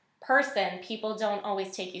person, people don't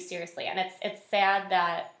always take you seriously. And it's sad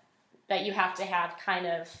that you have to have kind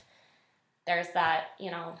of, there's that,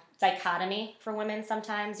 dichotomy for women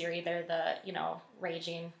sometimes. You're either the,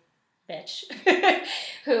 raging bitch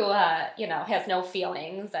who, has no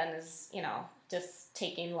feelings and is, just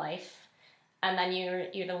taking life. And then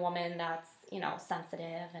you're the woman that's,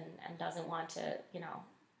 sensitive and doesn't want to,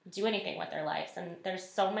 do anything with their lives. And there's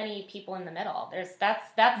so many people in the middle. That's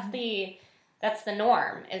the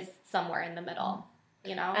norm, is somewhere in the middle.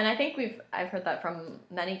 And I think I've heard that from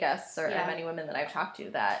many guests or many women that I've talked to,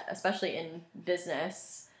 that especially in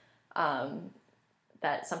business,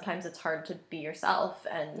 that sometimes it's hard to be yourself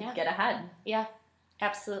and get ahead. Yeah,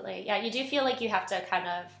 absolutely. Yeah, you do feel like you have to kind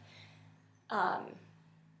of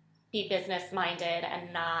be business minded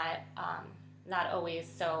and not always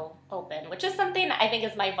so open, which is something I think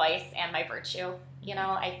is my vice and my virtue.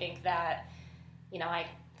 I think that, I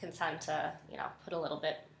can tend to, put a little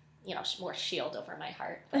bit, more shield over my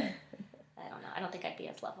heart, but I don't know. I don't think I'd be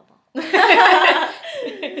as lovable.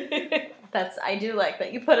 I do like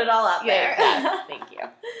that you put it all out there. Yes, thank you.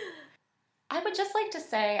 I would just like to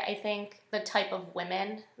say, I think the type of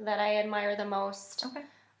women that I admire the most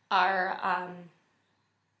are,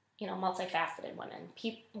 multifaceted women.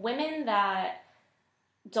 Women that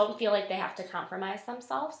don't feel like they have to compromise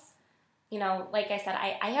themselves. Like I said,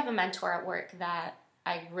 I have a mentor at work that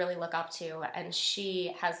I really look up to, and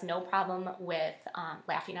she has no problem with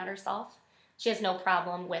laughing at herself. She has no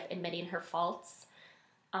problem with admitting her faults.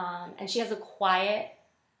 And she has a quiet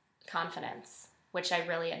confidence, which I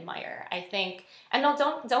really admire. I think, and no,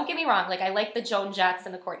 don't get me wrong. Like, I like the Joan Jetts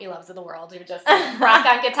and the Courtney Loves of the world who just rock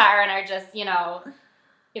on guitar and are just,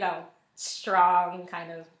 strong,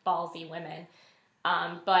 kind of ballsy women.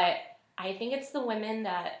 But I think it's the women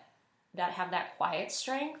that have that quiet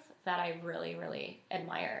strength that I really, really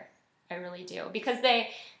admire. I really do. Because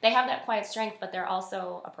they have that quiet strength, but they're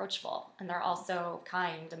also approachable, and they're also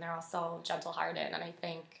kind, and they're also gentle-hearted. And I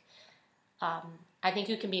think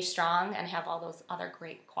you can be strong and have all those other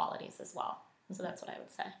great qualities as well. So that's what I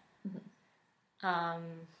would say. Mm-hmm.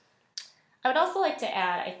 I would also like to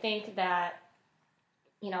add, I think that,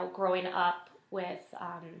 growing up with,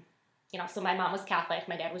 so my mom was Catholic,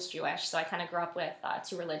 my dad was Jewish, so I kind of grew up with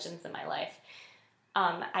two religions in my life.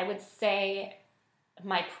 I would say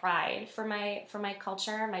my pride for my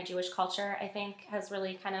culture, my Jewish culture, I think has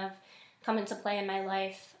really kind of come into play in my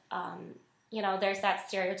life. There's that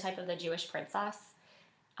stereotype of the Jewish princess.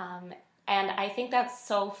 And I think that's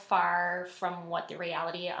so far from what the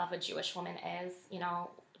reality of a Jewish woman is.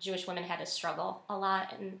 Jewish women had to struggle a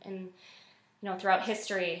lot and throughout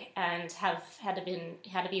history, and have had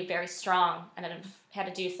to be very strong, and have had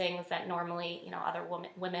to do things that normally, other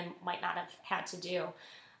women might not have had to do.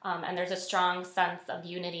 And there's a strong sense of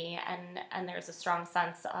unity, and there's a strong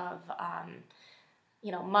sense of,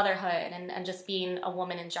 motherhood and just being a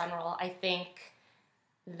woman in general. I think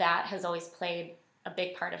that has always played a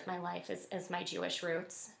big part of my life is my Jewish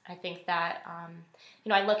roots. I think that,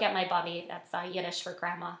 I look at my Bubby, that's Yiddish for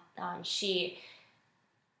grandma. She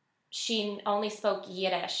only spoke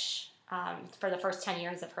Yiddish for the first 10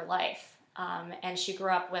 years of her life. And she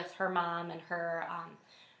grew up with her mom and her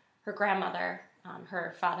grandmother.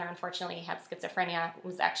 Her father, unfortunately, had schizophrenia,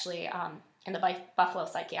 was actually in the Buffalo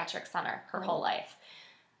Psychiatric Center her whole life.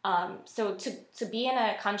 So to be in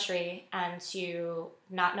a country and to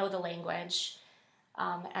not know the language,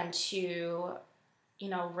 and to,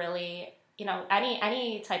 really,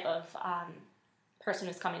 any type of person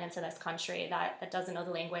who's coming into this country that doesn't know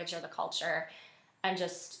the language or the culture, and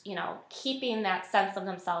just, keeping that sense of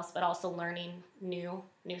themselves, but also learning new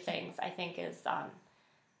things, I think is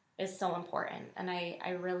so important. And I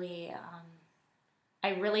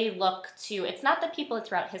really look to, it's not the people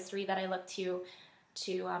throughout history that I look to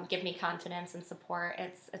give me confidence and support.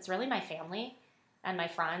 It's really my family and my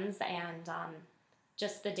friends, and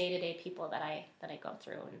just the day-to-day people that I go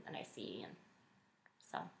through and I see. And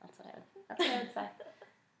so that's what I would say.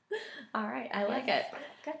 All right, I like it.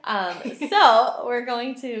 Good. So we're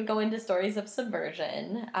going to go into stories of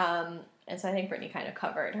subversion. And so I think Brittany kind of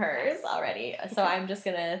covered hers already. So I'm just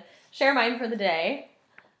going to share mine for the day.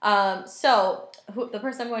 The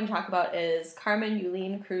person I'm going to talk about is Carmen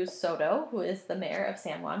Yulín Cruz Soto, who is the mayor of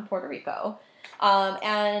San Juan, Puerto Rico.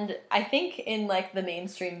 And I think in like the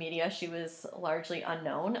mainstream media, she was largely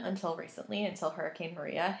unknown until recently, until Hurricane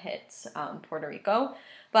Maria hit Puerto Rico.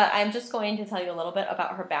 But I'm just going to tell you a little bit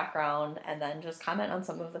about her background and then just comment on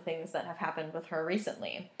some of the things that have happened with her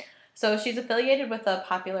recently. So she's affiliated with the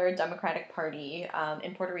Popular Democratic Party.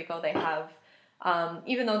 In Puerto Rico, they have,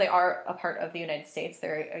 even though they are a part of the United States,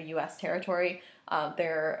 they're a U.S. territory,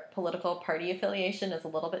 their political party affiliation is a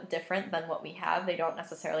little bit different than what we have. They don't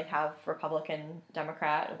necessarily have Republican,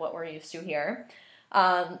 Democrat, what we're used to here.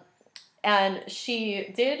 And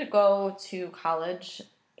she did go to college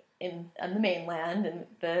in the mainland, in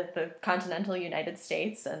the continental United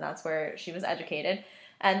States, and that's where she was educated.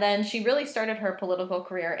 And then she really started her political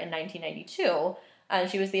career in 1992, and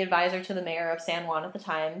she was the advisor to the mayor of San Juan at the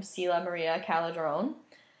time, Sila Maria Calderon,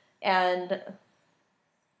 and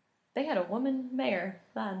they had a woman mayor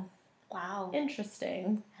then. Wow.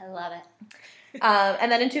 Interesting. I love it.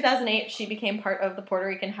 And then in 2008, she became part of the Puerto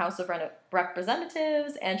Rican House of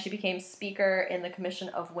Representatives, and she became speaker in the Commission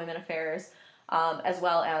of Women Affairs, as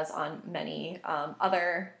well as on many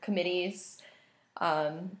other committees.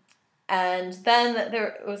 And then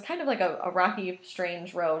it was kind of like a rocky,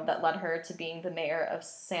 strange road that led her to being the mayor of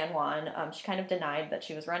San Juan. She kind of denied that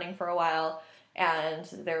she was running for a while, and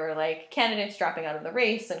there were like candidates dropping out of the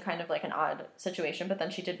race and kind of like an odd situation. But then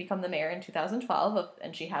she did become the mayor in 2012,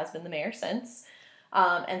 and she has been the mayor since.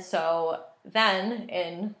 And so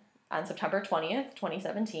then on September 20th,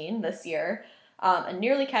 2017, this year, a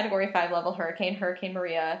nearly Category 5 level hurricane, Hurricane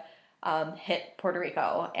Maria, hit Puerto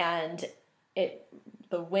Rico, and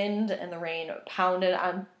the wind and the rain pounded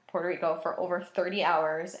on Puerto Rico for over 30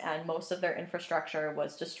 hours, and most of their infrastructure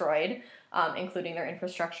was destroyed, including their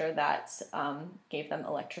infrastructure that gave them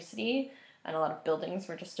electricity, and a lot of buildings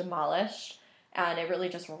were just demolished, and it really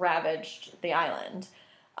just ravaged the island.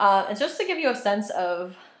 And just to give you a sense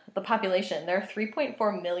of the population, there are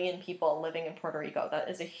 3.4 million people living in Puerto Rico. That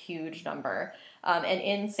is a huge number. And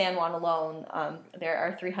in San Juan alone, there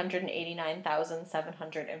are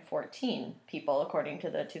 389,714 people, according to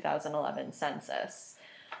the 2011 census.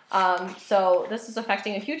 So this is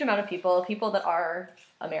affecting a huge amount of people that are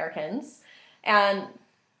Americans. And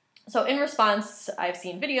so in response, I've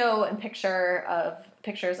seen video and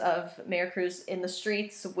pictures of Mayor Cruz in the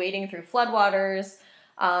streets wading through floodwaters,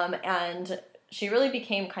 and she really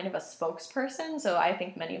became kind of a spokesperson. So I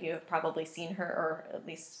think many of you have probably seen her, or at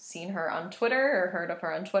least seen her on Twitter or heard of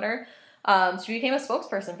her on Twitter. She became a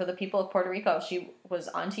spokesperson for the people of Puerto Rico. She was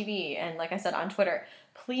on TV and, like I said, on Twitter,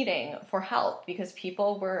 pleading for help because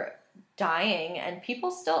people were dying, and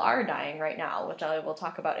people still are dying right now, which I will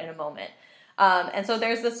talk about in a moment. And so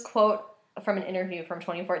there's this quote from an interview from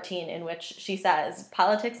 2014 in which she says,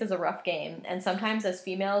 "Politics is a rough game, and sometimes as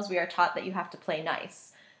females we are taught that you have to play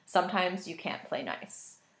nice. Sometimes you can't play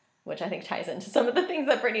nice," which I think ties into some of the things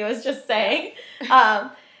that Brittany was just saying.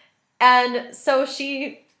 And so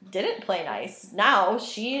she didn't play nice. Now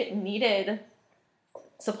she needed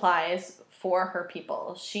supplies for her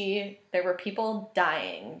people. There were people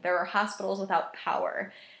dying. There were hospitals without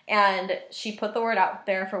power. And she put the word out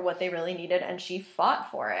there for what they really needed, and she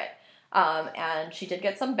fought for it. And she did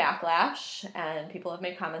get some backlash, and people have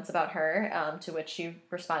made comments about her, to which she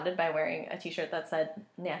responded by wearing a t-shirt that said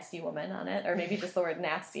 "nasty woman" on it, or maybe just the word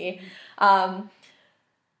nasty.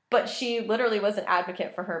 But she literally was an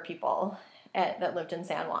advocate for her people that lived in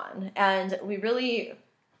San Juan. And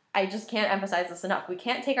I just can't emphasize this enough. We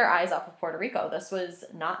can't take our eyes off of Puerto Rico. This was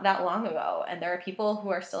not that long ago, and there are people who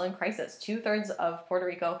are still in crisis. 2/3 of Puerto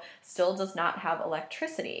Rico still does not have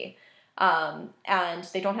electricity. And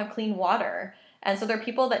they don't have clean water. And so there are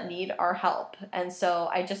people that need our help. And so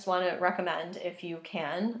I just want to recommend, if you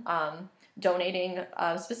can, donating.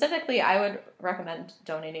 Specifically, I would recommend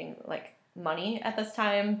donating like money at this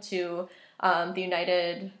time to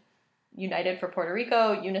the United for Puerto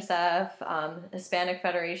Rico, UNICEF, Hispanic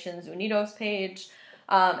Federation's Unidos page,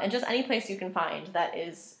 and just any place you can find that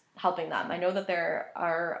is helping them. I know that there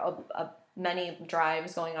are many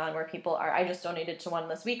drives going on where people are. I just donated to one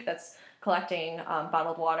this week that's collecting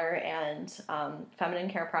bottled water and feminine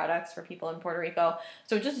care products for people in Puerto Rico.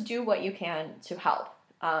 So just do what you can to help.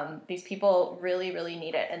 These people really, really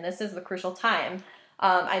need it, and this is the crucial time.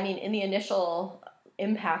 In the initial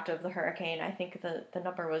impact of the hurricane, I think the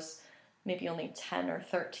number was maybe only 10 or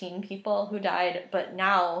 13 people who died, but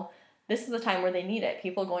now this is the time where they need it.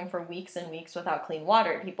 People going for weeks and weeks without clean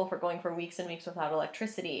water, people going for weeks and weeks without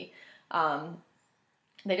electricity.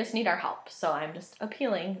 They just need our help. So I'm just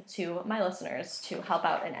appealing to my listeners to help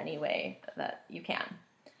out in any way that you can.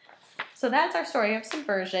 So that's our story of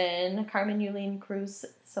subversion. Carmen Yulín Cruz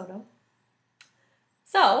Soto.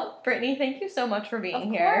 So, Brittany, thank you so much for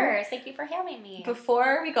being here. Of course. Thank you for having me.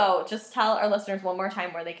 Before we go, just tell our listeners one more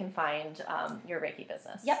time where they can find your Reiki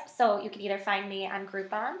business. Yep. So you can either find me on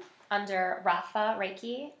Groupon under Rapha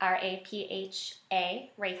Reiki, Rapha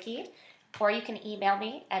Reiki, or you can email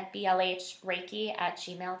me at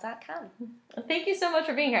blhreiki@gmail.com. Thank you so much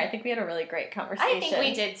for being here. I think we had a really great conversation. I think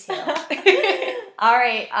we did too. All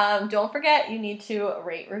right. Don't forget, you need to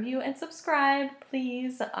rate, review, and subscribe,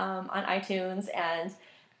 please, on iTunes. And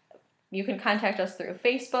you can contact us through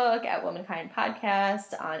Facebook at Womankind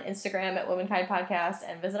Podcast, on Instagram at Womankind Podcast,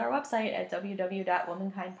 and visit our website at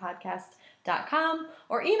www.womankindpodcast.com,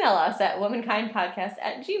 or email us at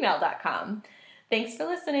womankindpodcast@gmail.com. Thanks for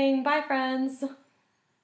listening. Bye, friends.